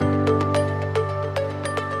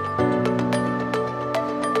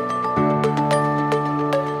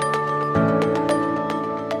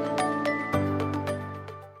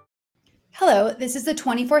This is the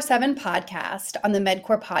 24x7 podcast on the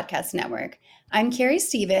MedCore Podcast Network. I'm Carrie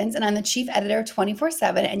Stevens, and I'm the chief editor of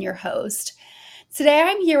 24x7 and your host. Today,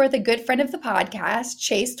 I'm here with a good friend of the podcast,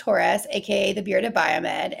 Chase Torres, aka the Bearded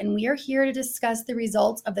Biomed, and we are here to discuss the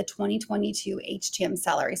results of the 2022 HTM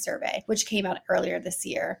salary survey, which came out earlier this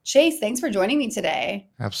year. Chase, thanks for joining me today.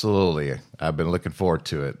 Absolutely. I've been looking forward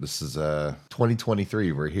to it. This is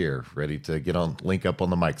 2023. We're here, ready to link up on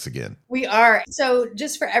the mics again. We are. So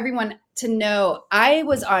just for everyone to know, I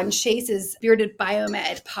was on Chase's Bearded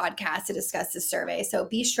Biomed podcast to discuss this survey. So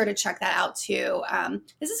be sure to check that out too.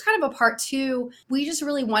 This is kind of a part two. We just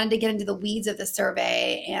really wanted to get into the weeds of the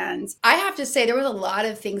survey. And I have to say, there was a lot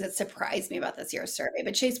of things that surprised me about this year's survey.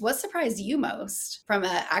 But Chase, what surprised you most from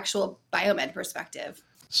an actual biomed perspective?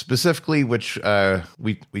 Specifically, which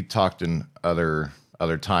we talked in other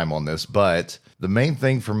time on this, but the main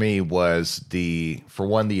thing for me was the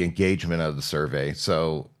engagement of the survey.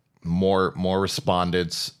 So more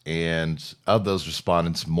respondents, and of those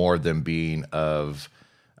respondents, more of them being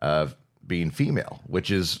being female,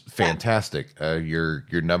 which is fantastic. Your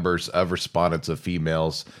numbers of respondents of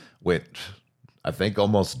females went, I think,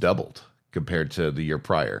 almost doubled compared to the year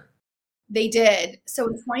prior. They did. So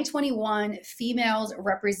in 2021, females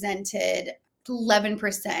represented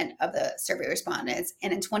 11% of the survey respondents.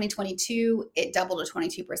 And in 2022, it doubled to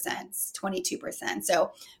 22%.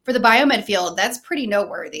 So for the biomed field, that's pretty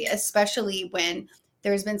noteworthy, especially when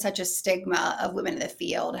there's been such a stigma of women in the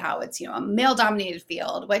field, how it's, a male-dominated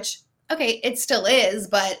field, which, okay, it still is,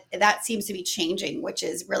 but that seems to be changing, which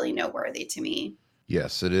is really noteworthy to me.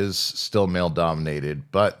 Yes, it is still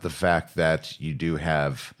male-dominated, but the fact that you do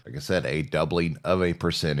have, like I said, a doubling of a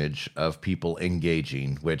percentage of people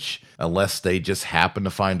engaging, which unless they just happen to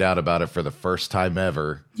find out about it for the first time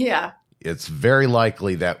ever, it's very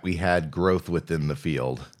likely that we had growth within the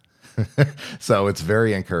field. So it's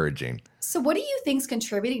very encouraging. So what do you think is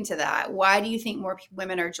contributing to that? Why do you think more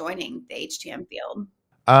women are joining the HTM field?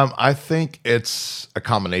 I think it's a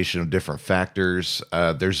combination of different factors.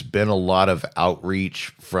 There's been a lot of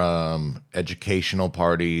outreach from educational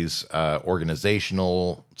parties,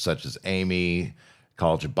 organizational, such as AMI,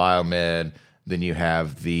 College of Biomed. Then you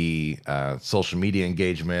have the social media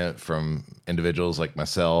engagement from individuals like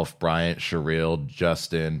myself, Bryant, Sherrill,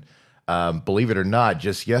 Justin. Believe it or not,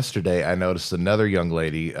 just yesterday, I noticed another young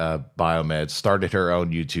lady, Biomed, started her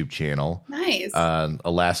own YouTube channel. Nice.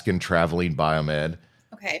 Alaskan Traveling Biomed.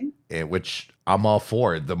 Okay. Which I'm all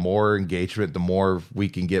for. The more engagement, the more we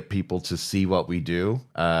can get people to see what we do.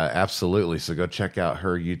 Absolutely. So go check out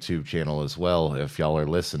her YouTube channel as well if y'all are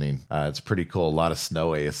listening. It's pretty cool. A lot of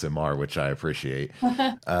snow ASMR, which I appreciate.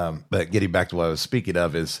 But getting back to what I was speaking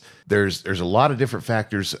of is there's a lot of different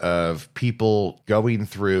factors of people going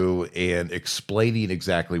through and explaining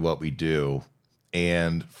exactly what we do.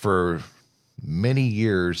 And for many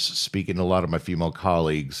years, speaking to a lot of my female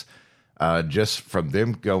colleagues, just from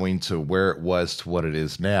them going to where it was to what it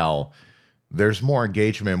is now, there's more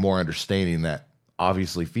engagement, more understanding that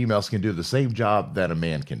obviously females can do the same job that a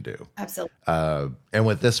man can do. Absolutely. And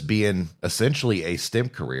with this being essentially a STEM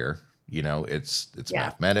career, it's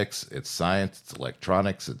mathematics, it's science, it's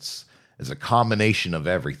electronics, it's a combination of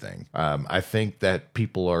everything. I think that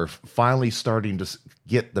people are finally starting to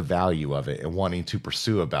get the value of it and wanting to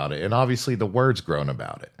pursue about it. And obviously the word's grown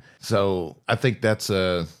about it. So I think that's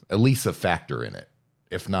at least a factor in it,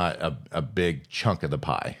 if not a big chunk of the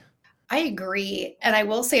pie. I agree. And I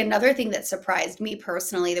will say another thing that surprised me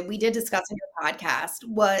personally that we did discuss in your podcast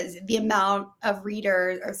was the amount of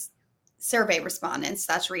readers or survey respondents,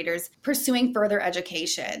 that's readers, pursuing further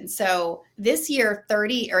education. So this year,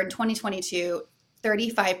 in 2022,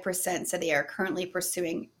 35% said they are currently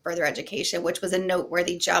pursuing further education, which was a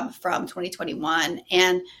noteworthy jump from 2021.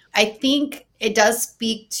 And I think it does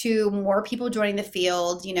speak to more people joining the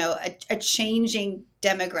field, a changing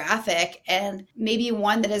demographic, and maybe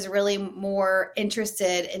one that is really more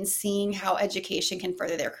interested in seeing how education can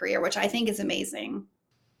further their career, which I think is amazing.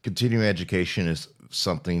 Continuing education is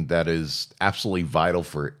something that is absolutely vital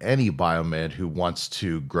for any biomed who wants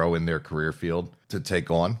to grow in their career field to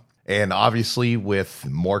take on. And obviously with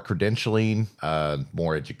more credentialing,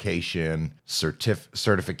 more education,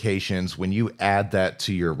 certifications, when you add that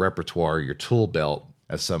to your repertoire, your tool belt,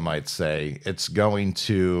 as some might say, it's going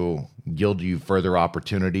to yield you further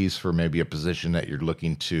opportunities for maybe a position that you're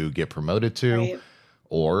looking to get promoted to, right.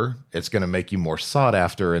 Or it's going to make you more sought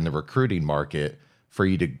after in the recruiting market for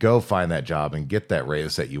you to go find that job and get that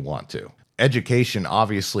raise that you want to. Education,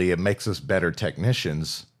 obviously, it makes us better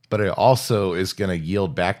technicians, but it also is going to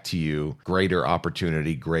yield back to you greater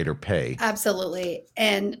opportunity, greater pay. Absolutely.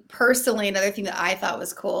 And personally, another thing that I thought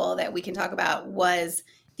was cool that we can talk about was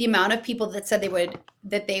the amount of people that said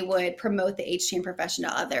they would promote the HTM profession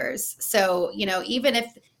to others. So, even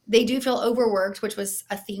if they do feel overworked, which was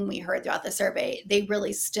a theme we heard throughout the survey, they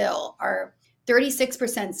really still are.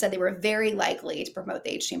 36% said they were very likely to promote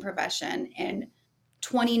the HTM profession, and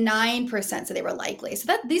 29% said they were likely.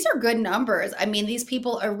 So these are good numbers. I mean, these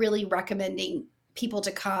people are really recommending people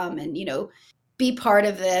to come and, be part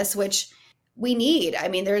of this, which we need. I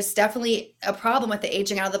mean, there's definitely a problem with the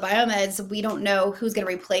aging out of the biomeds. We don't know who's going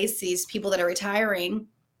to replace these people that are retiring.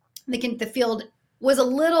 The field was a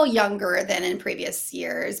little younger than in previous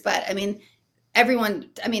years, but I mean,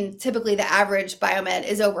 typically the average biomed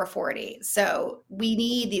is over 40. So we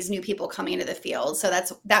need these new people coming into the field. So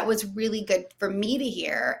that was really good for me to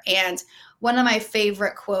hear. And one of my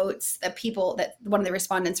favorite quotes that one of the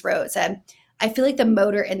respondents wrote said, "I feel like the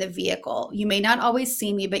motor in the vehicle. You may not always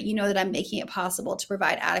see me, but you know that I'm making it possible to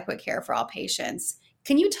provide adequate care for all patients."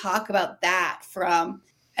 Can you talk about that from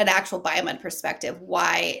an actual biomed perspective,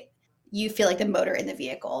 why you feel like the motor in the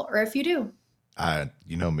vehicle, or if you do?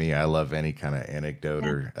 You know me, I love any kind of anecdote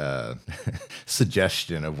or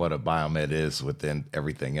suggestion of what a biomed is within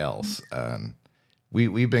everything else.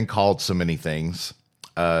 We've been called so many things.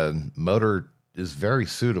 Motor is very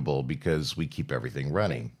suitable because we keep everything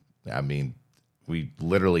running. I mean, we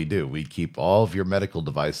literally do. We keep all of your medical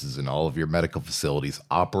devices and all of your medical facilities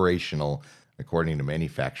operational according to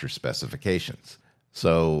manufacturer specifications.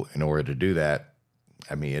 So in order to do that,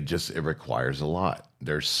 I mean, it requires a lot.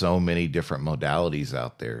 There's so many different modalities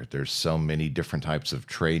out there. There's so many different types of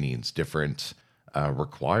trainings, different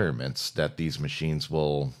requirements that these machines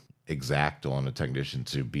will exact on a technician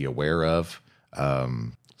to be aware of.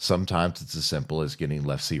 Sometimes it's as simple as getting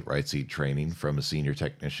left seat, right seat training from a senior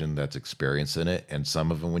technician that's experienced in it. And some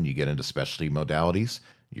of them, when you get into specialty modalities,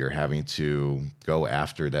 you're having to go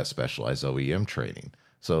after that specialized OEM training.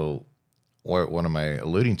 So what am I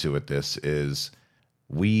alluding to with this is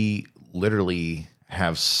we literally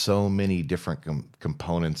have so many different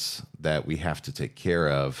components that we have to take care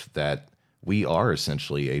of that we are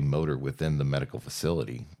essentially a motor within the medical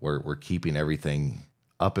facility. We're keeping everything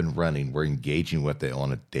up and running. We're engaging with it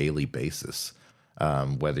on a daily basis.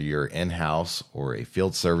 Whether you're in-house or a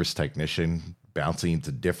field service technician bouncing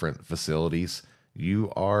to different facilities,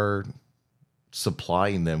 you are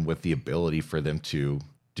supplying them with the ability for them to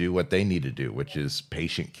do what they need to do, which is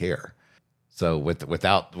patient care. So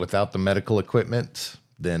without the medical equipment,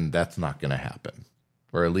 then that's not going to happen,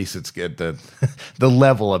 or at least it's good. The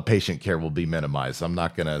level of patient care will be minimized. I'm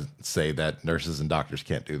not going to say that nurses and doctors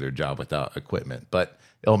can't do their job without equipment, but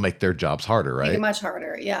it'll make their jobs harder, right? Make it much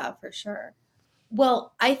harder. Yeah, for sure.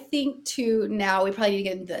 Well, I think too, now we probably need to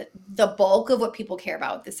get into the bulk of what people care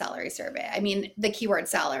about with the salary survey. I mean, the keyword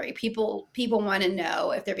salary. People want to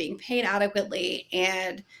know if they're being paid adequately.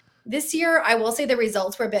 And this year, I will say the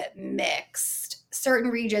results were a bit mixed.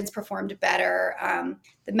 Certain regions performed better.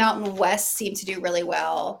 The Mountain West seemed to do really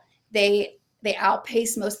well. They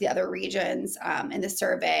outpaced most of the other regions in the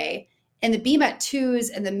survey. And the BMAT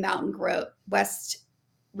 2s and the Mountain West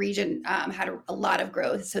region had a lot of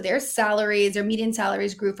growth. So their median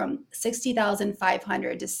salaries grew from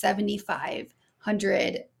 $60,500 to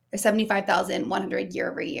 $75,100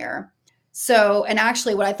 year over year. So, and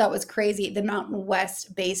actually what I thought was crazy, the Mountain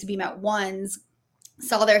West base BMAT 1s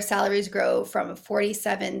saw their salaries grow from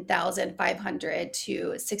 $47,500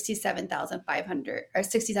 to $67,500 or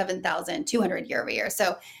 $67,200 year over year.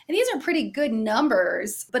 So, and these are pretty good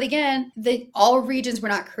numbers. But again, all regions were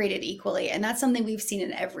not created equally. And that's something we've seen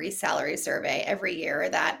in every salary survey every year,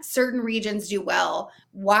 that certain regions do well.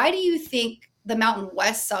 Why do you think the Mountain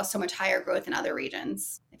West saw so much higher growth than other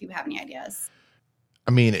regions, if you have any ideas?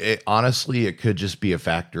 I mean, honestly, it could just be a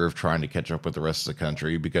factor of trying to catch up with the rest of the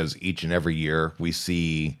country, because each and every year we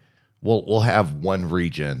see we'll have one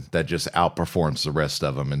region that just outperforms the rest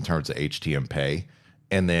of them in terms of HTM pay.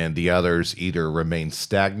 And then the others either remain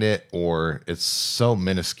stagnant, or it's so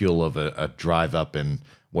minuscule of a drive up in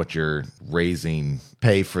what you're raising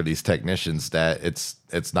pay for these technicians that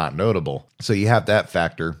it's not notable. So you have that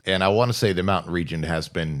factor. And I want to say the mountain region has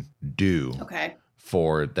been due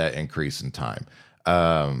for that increase in time.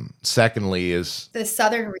 Secondly is the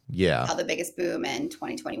southern region saw the biggest boom in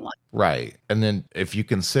 2021. Right. And then if you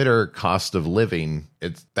consider cost of living,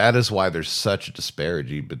 that is why there's such a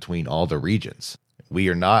disparity between all the regions. We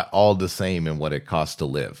are not all the same in what it costs to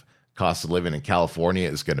live. Cost of living in California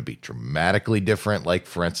is going to be dramatically different, like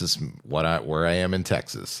for instance where I am in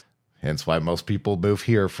Texas. Hence why most people move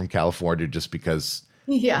here from California, just because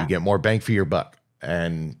you get more bang for your buck.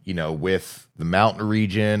 And, with the mountain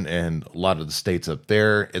region and a lot of the states up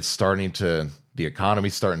there, the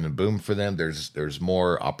economy's starting to boom for them. There's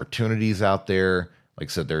more opportunities out there. Like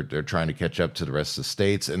I said, they're trying to catch up to the rest of the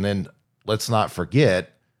states. And then let's not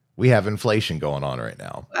forget, we have inflation going on right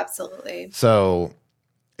now. Absolutely. So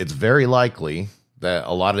it's very likely that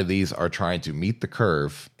a lot of these are trying to meet the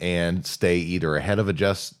curve and stay either ahead of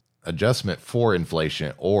adjustment for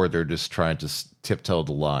inflation, or they're just trying to tiptoe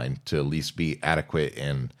the line to at least be adequate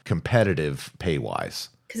and competitive pay wise.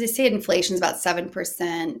 Because they say inflation is about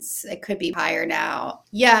 7%. It could be higher now.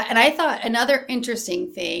 Yeah. And I thought another interesting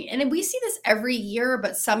thing, and we see this every year,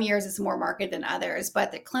 but some years it's more marked than others,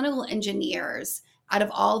 but the clinical engineers out of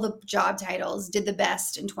all the job titles did the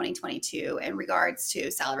best in 2022 in regards to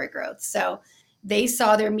salary growth. So they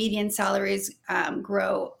saw their median salaries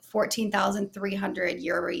grow 14,300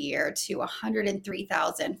 year over year to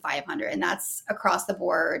 103,500, and that's across the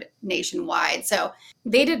board nationwide. So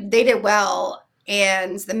they did well.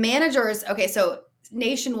 And the managers, okay, so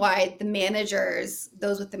nationwide, the managers,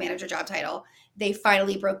 those with the manager job title, they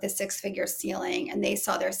finally broke the six-figure ceiling, and they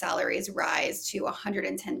saw their salaries rise to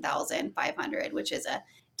 110,500, which is a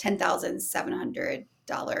 $10,700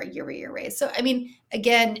 year-over-year raise. So, I mean,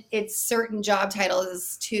 again, it's certain job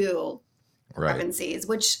titles to discrepancies,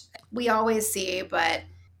 which we always see, but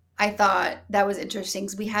I thought that was interesting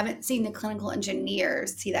because we haven't seen the clinical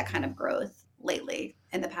engineers see that kind of growth lately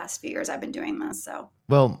in the past few years I've been doing this. So,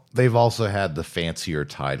 well, they've also had the fancier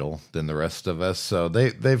title than the rest of us, so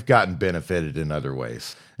they've gotten benefited in other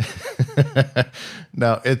ways.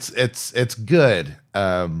 No, it's good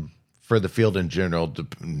for the field in general.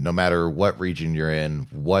 No matter what region you're in,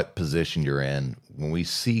 what position you're in, when we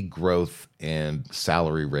see growth and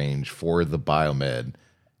salary range for the biomed,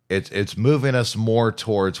 it's moving us more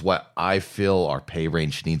towards what I feel our pay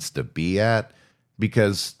range needs to be at,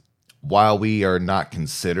 because while we are not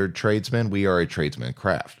considered tradesmen, we are a tradesman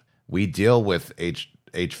craft. We deal with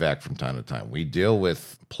HVAC from time to time. We deal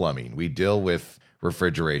with plumbing. We deal with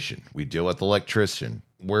refrigeration. We deal with electrician.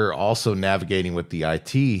 We're also navigating with the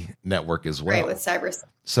IT network as well. Right, with cyber.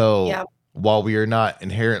 So while we are not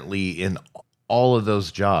inherently in all of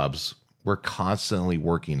those jobs, we're constantly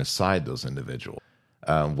working aside those individuals,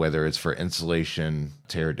 whether it's for installation,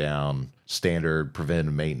 tear down, standard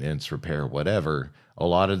preventive maintenance, repair, whatever. A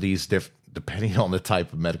lot of these, depending on the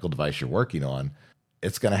type of medical device you're working on,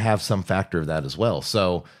 it's going to have some factor of that as well.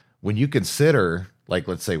 So when you consider, like,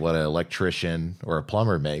 let's say what an electrician or a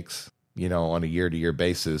plumber makes, on a year-to-year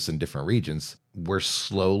basis in different regions, we're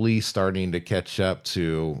slowly starting to catch up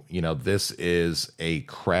to, this is a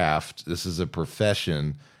craft, this is a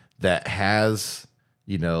profession that has,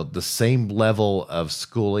 the same level of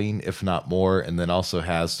schooling, if not more, and then also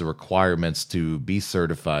has the requirements to be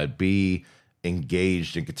certified, be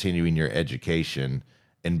engaged in continuing your education,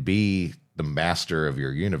 and be the master of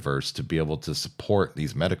your universe to be able to support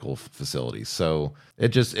these medical facilities. So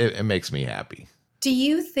it makes me happy. Do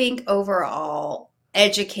you think overall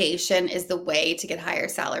education is the way to get higher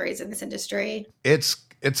salaries in this industry? It's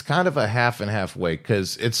kind of a half and half way,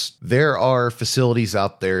 because there are facilities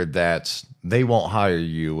out there that they won't hire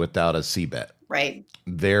you without a CBET. Right.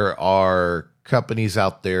 There are companies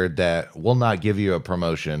out there that will not give you a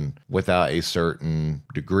promotion without a certain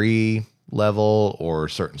degree level or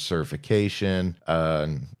certain certification.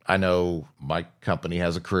 I know my company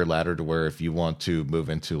has a career ladder to where if you want to move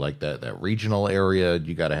into like that regional area,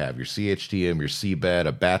 you got to have your CHTM, your CBET,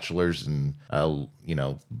 a bachelor's in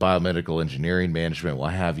biomedical engineering management,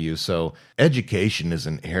 what have you. So education is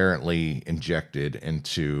inherently injected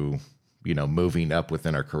into moving up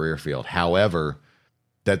within our career field. However,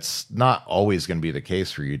 that's not always going to be the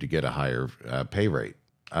case for you to get a higher pay rate.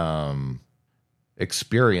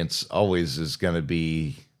 Experience always is going to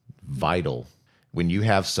be vital. When you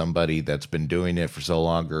have somebody that's been doing it for so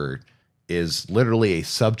long, or is literally a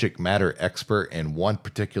subject matter expert in one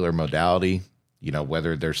particular modality,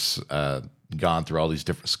 whether they're gone through all these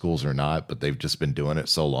different schools or not, but they've just been doing it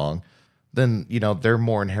so long, then, they're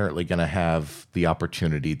more inherently going to have the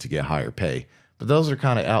opportunity to get higher pay. But those are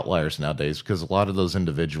kind of outliers nowadays, because a lot of those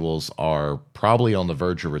individuals are probably on the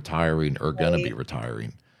verge of retiring or going to be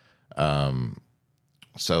retiring.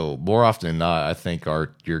 So more often than not, I think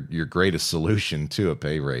your greatest solution to a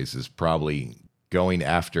pay raise is probably going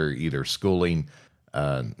after either schooling,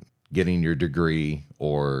 getting your degree,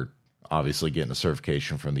 or obviously getting a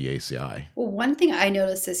certification from the ACI. Well, one thing I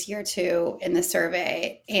noticed this year too in the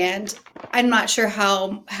survey, and I'm not sure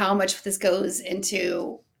how much this goes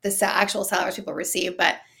into the actual salaries people receive,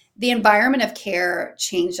 but the environment of care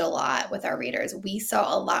changed a lot with our readers. We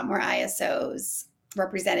saw a lot more ISOs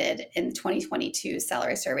represented in the 2022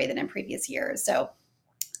 salary survey than in previous years. So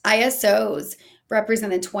ISOs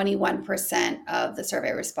represented 21% of the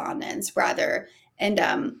survey respondents, and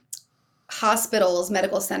hospitals,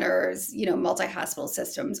 medical centers, multi-hospital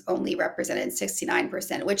systems only represented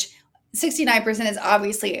 69%, which 69% is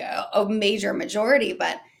obviously a major majority,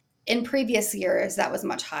 but in previous years that was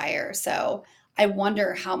much higher. So I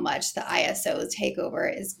wonder how much the ISO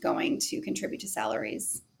takeover is going to contribute to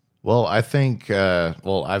salaries. Well, I think,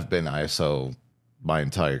 I've been ISO my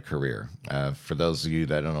entire career. For those of you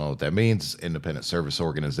that don't know what that means, independent service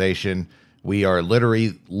organization, we are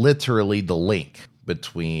literally the link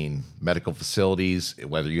between medical facilities,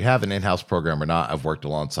 whether you have an in-house program or not. I've worked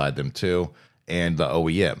alongside them too, and the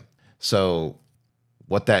OEM. So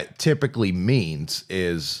what that typically means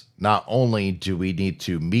is not only do we need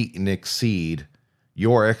to meet and exceed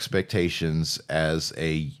your expectations as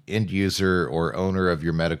a end user or owner of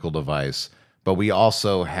your medical device, but we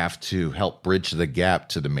also have to help bridge the gap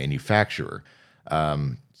to the manufacturer.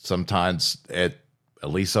 Sometimes, at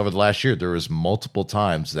least over the last year, there was multiple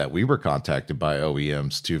times that we were contacted by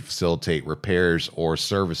OEMs to facilitate repairs or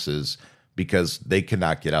services because they could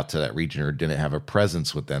not get out to that region or didn't have a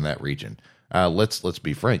presence within that region. Let's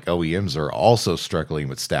be frank, OEMs are also struggling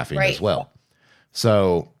with staffing Right. as well.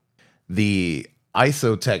 So the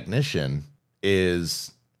ISO technician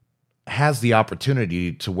has the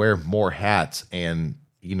opportunity to wear more hats and,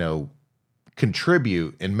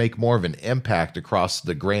 contribute and make more of an impact across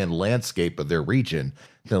the grand landscape of their region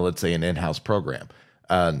than, let's say, an in-house program.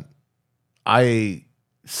 I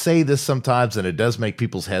say this sometimes and it does make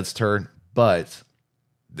people's heads turn, but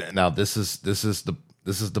now this is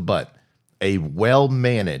the but. A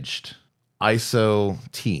well-managed ISO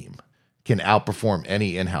team can outperform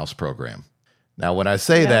any in-house program. Now, when I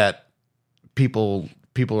say that, people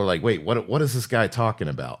are like, wait, what is this guy talking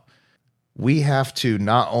about? We have to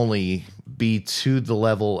not only be to the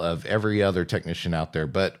level of every other technician out there,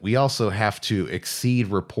 but we also have to exceed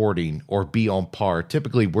reporting or be on par.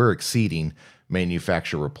 Typically, we're exceeding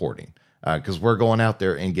manufacturer reporting because we're going out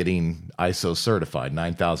there and getting ISO certified,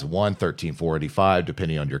 9001, 13485,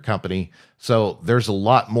 depending on your company. So there's a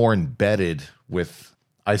lot more embedded with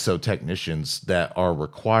ISO technicians that are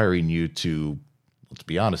requiring you to, let's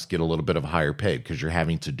be honest, get a little bit of a higher pay because you're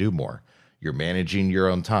having to do more. You're managing your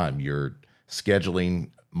own time. You're scheduling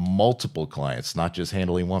multiple clients, not just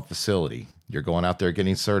handling one facility. You're going out there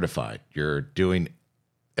getting certified. You're doing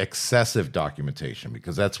excessive documentation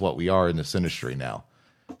because that's what we are in this industry now.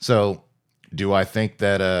 So do I think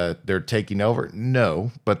that they're taking over?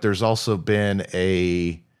 No, but there's also been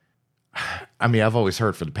I've always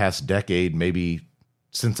heard for the past decade, maybe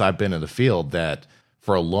since I've been in the field, that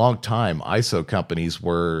for a long time, ISO companies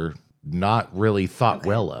were not really thought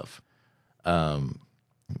well of.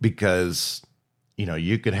 Because,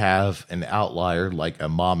 you could have an outlier like a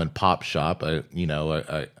mom and pop shop,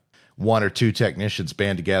 one or two technicians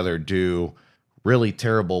band together, do really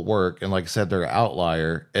terrible work. And like I said, they're an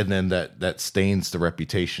outlier. And then that stains the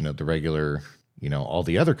reputation of the regular, all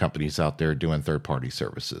the other companies out there doing third-party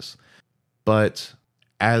services. But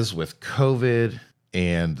as with COVID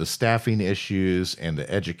and the staffing issues and the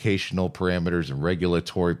educational parameters and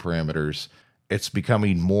regulatory parameters, it's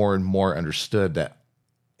becoming more and more understood that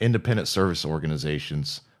independent service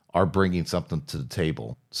organizations are bringing something to the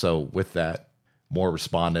table. So with that, more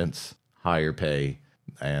respondents, higher pay,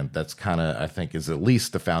 and that's kind of, I think, is at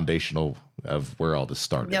least the foundational of where all this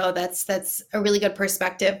started. No, that's a really good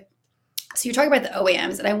perspective. So you're talking about the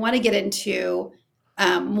OEMs, and I want to get into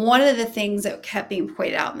one of the things that kept being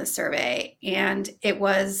pointed out in the survey, and it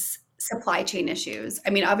was supply chain issues.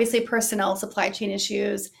 Obviously personnel supply chain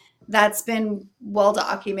issues, that's been well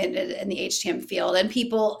documented in the HTM field. And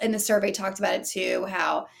people in the survey talked about it too,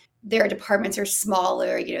 how their departments are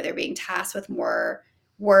smaller, they're being tasked with more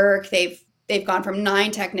work. They've gone from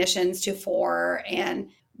 9 technicians to 4.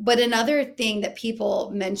 But another thing that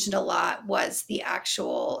people mentioned a lot was the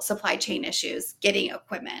actual supply chain issues, getting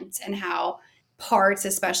equipment, and how parts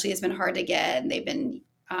especially has been hard to get. And they've been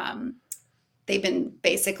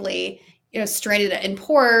basically, stranded in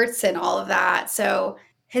ports and all of that. So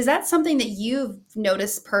is that something that you've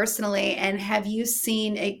noticed personally? And have you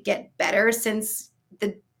seen it get better since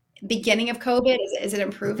the beginning of COVID? Is it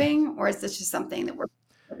improving, or is this just something that we're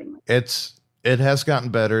living with? It has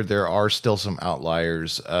gotten better. There are still some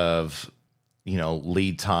outliers of,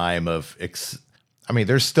 lead time of,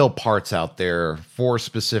 there's still parts out there for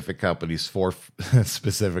specific companies, for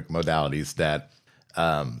specific modalities that,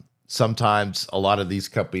 sometimes a lot of these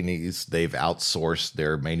companies, they've outsourced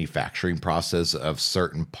their manufacturing process of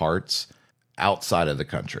certain parts outside of the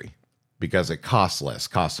country because it costs less.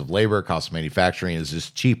 Cost of labor, cost of manufacturing is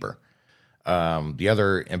just cheaper. The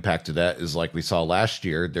other impact of that is, like we saw last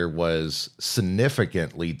year, there was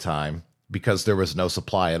significant lead time because there was no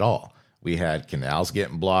supply at all. We had canals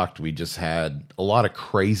getting blocked. We just had a lot of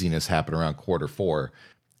craziness happen around quarter 4.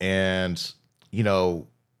 And, you know,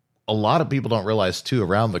 a lot of people don't realize too,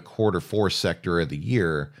 around the quarter 4 sector of the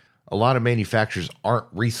year, a lot of manufacturers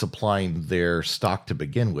aren't resupplying their stock to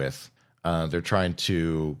begin with. They're trying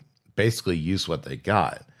to basically use what they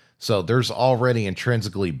got. So there's already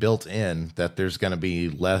intrinsically built in that there's going to be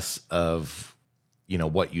less of,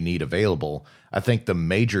 what you need available. I think the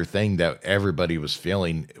major thing that everybody was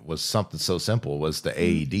feeling was something so simple was the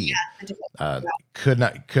AED. Uh, could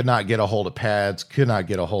not get a hold of pads, could not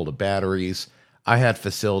get a hold of batteries. I had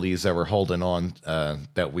facilities that were holding on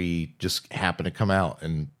that we just happened to come out,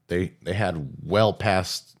 and they had well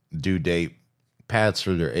past due date pads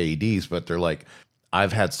for their AEDs, but they're like,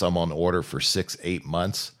 I've had some on order for 6-8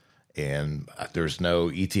 months, and there's no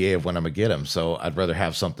ETA of when I'm gonna get them. So I'd rather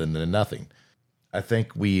have something than nothing. I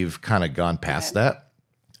think we've kind of gone past that.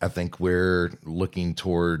 I think we're looking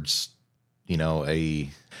towards, a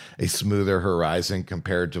smoother horizon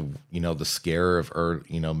compared to, the scare of,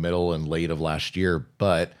 middle and late of last year.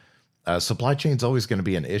 But supply chain is always going to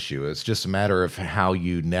be an issue. It's just a matter of how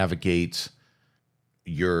you navigate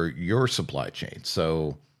your supply chain.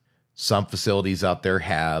 So some facilities out there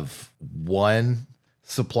have one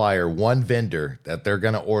supplier, one vendor that they're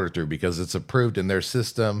going to order through because it's approved in their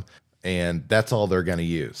system, and that's all they're going to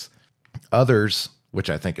use. Others, which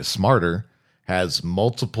I think is smarter, has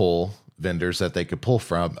multiple vendors that they could pull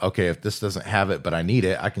from. Okay, if this doesn't have it, but I need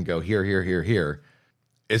it, I can go here, here, here, here.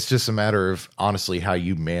 It's just a matter of honestly how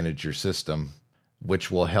you manage your system, which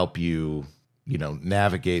will help you,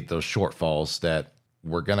 navigate those shortfalls that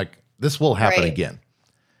this will happen again.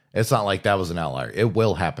 It's not like that was an outlier. It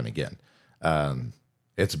will happen again.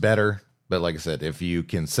 It's better. But like I said, if you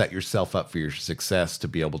can set yourself up for your success to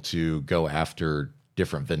be able to go after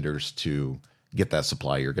different vendors to get that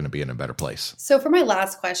supply, you're going to be in a better place. So for my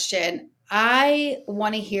last question, I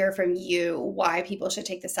want to hear from you why people should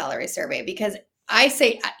take the salary survey, because I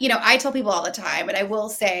say, I tell people all the time, but I will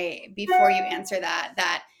say before you answer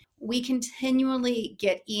that we continually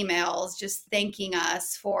get emails just thanking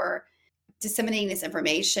us for disseminating this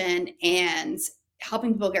information and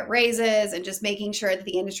helping people get raises and just making sure that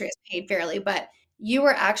the industry is paid fairly. But you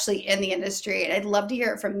were actually in the industry, and I'd love to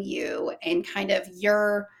hear it from you and kind of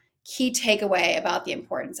your key takeaway about the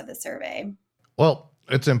importance of the survey. Well,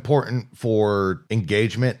 it's important for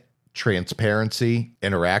engagement, transparency,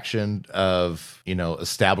 interaction of,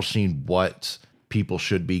 establishing what people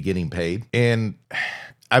should be getting paid. And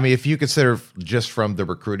I mean, if you consider just from the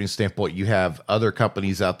recruiting standpoint, you have other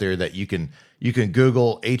companies out there that you can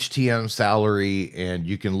Google HTM salary, and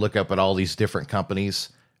you can look up at all these different companies,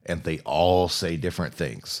 and they all say different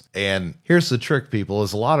things. And here's the trick, people,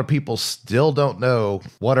 is a lot of people still don't know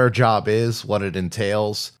what our job is, what it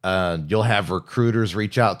entails. You'll have recruiters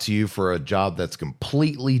reach out to you for a job that's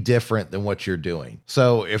completely different than what you're doing.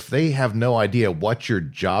 So if they have no idea what your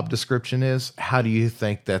job description is, how do you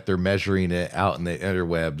think that they're measuring it out in the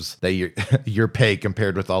interwebs, that your pay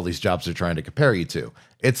compared with all these jobs they're trying to compare you to?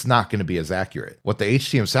 It's not going to be as accurate. What the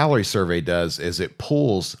HTM salary survey does is it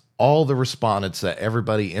pulls all the respondents that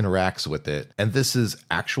everybody interacts with it. And this is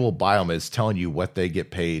actual biomeds telling you what they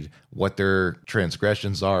get paid, what their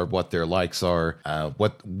transgressions are, what their likes are,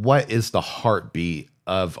 what is the heartbeat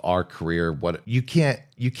of our career. What you can't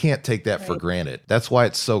take that for granted. That's why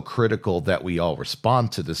it's so critical that we all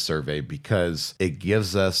respond to this survey, because it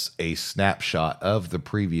gives us a snapshot of the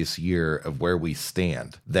previous year of where we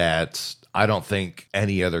stand. That I don't think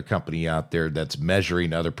any other company out there that's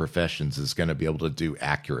measuring other professions is going to be able to do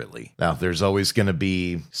accurately. Now, there's always going to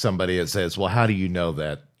be somebody that says, well, how do you know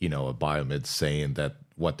that, a biomed's saying that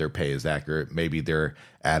what their pay is accurate? Maybe they're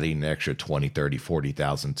adding an extra 20, 30,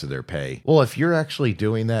 40,000 to their pay. Well, if you're actually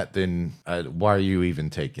doing that, then why are you even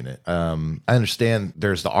taking it? I understand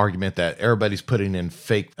there's the argument that everybody's putting in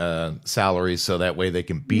fake salaries so that way they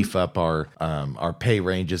can beef up our pay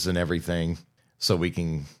ranges and everything, so we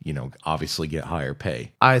can, obviously get higher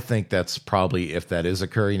pay. I think that's probably, if that is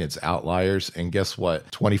occurring, it's outliers. And guess what?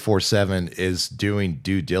 24/7 is doing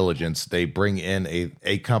due diligence. They bring in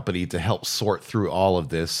a company to help sort through all of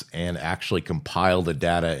this and actually compile the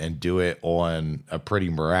data and do it on a pretty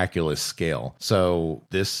miraculous scale. So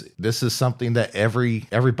this is something that every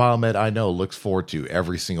biomed I know looks forward to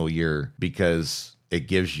every single year, because it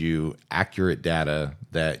gives you accurate data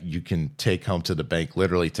that you can take home to the bank,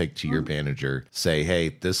 literally take to your manager, say, hey,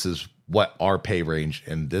 this is what our pay range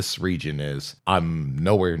in this region is. I'm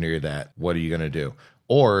nowhere near that. What are you going to do?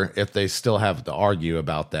 Or if they still have to argue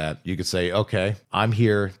about that, you could say, okay, I'm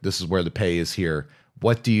here. This is where the pay is here.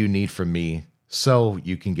 What do you need from me so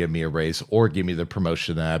you can give me a raise or give me the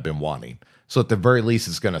promotion that I've been wanting. So at the very least,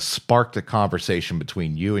 it's going to spark the conversation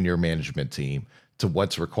between you and your management team to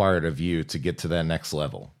what's required of you to get to that next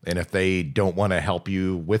level. And if they don't want to help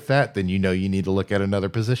you with that, then you know you need to look at another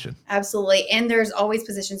position. Absolutely. And there's always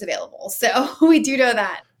positions available. So we do know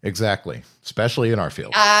that. Exactly. Especially in our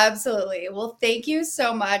field. Absolutely. Well, thank you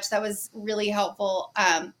so much. That was really helpful.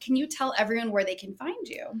 Can you tell everyone where they can find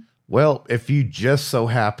you? Well, if you just so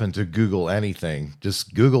happen to Google anything,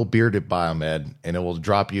 just Google Bearded Biomed and it will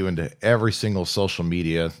drop you into every single social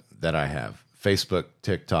media that I have. Facebook,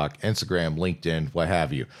 TikTok, Instagram, LinkedIn, what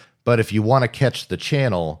have you. But if you want to catch the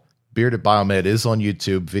channel, Bearded Biomed is on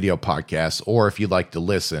YouTube, video podcasts, or if you'd like to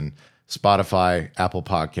listen, Spotify, Apple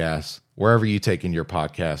Podcasts, wherever you take in your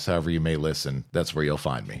podcasts, however you may listen, that's where you'll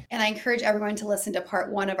find me. And I encourage everyone to listen to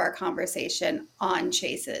part 1 of our conversation on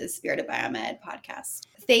Chase's Bearded Biomed podcast.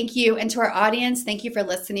 Thank you. And to our audience, thank you for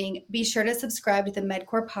listening. Be sure to subscribe to the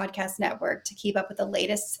MedCore Podcast Network to keep up with the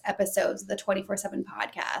latest episodes of the 24/7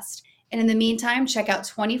 podcast. And in the meantime, check out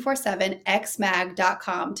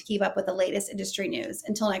 24x7’smag.com to keep up with the latest industry news.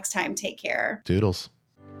 Until next time, take care. Toodles.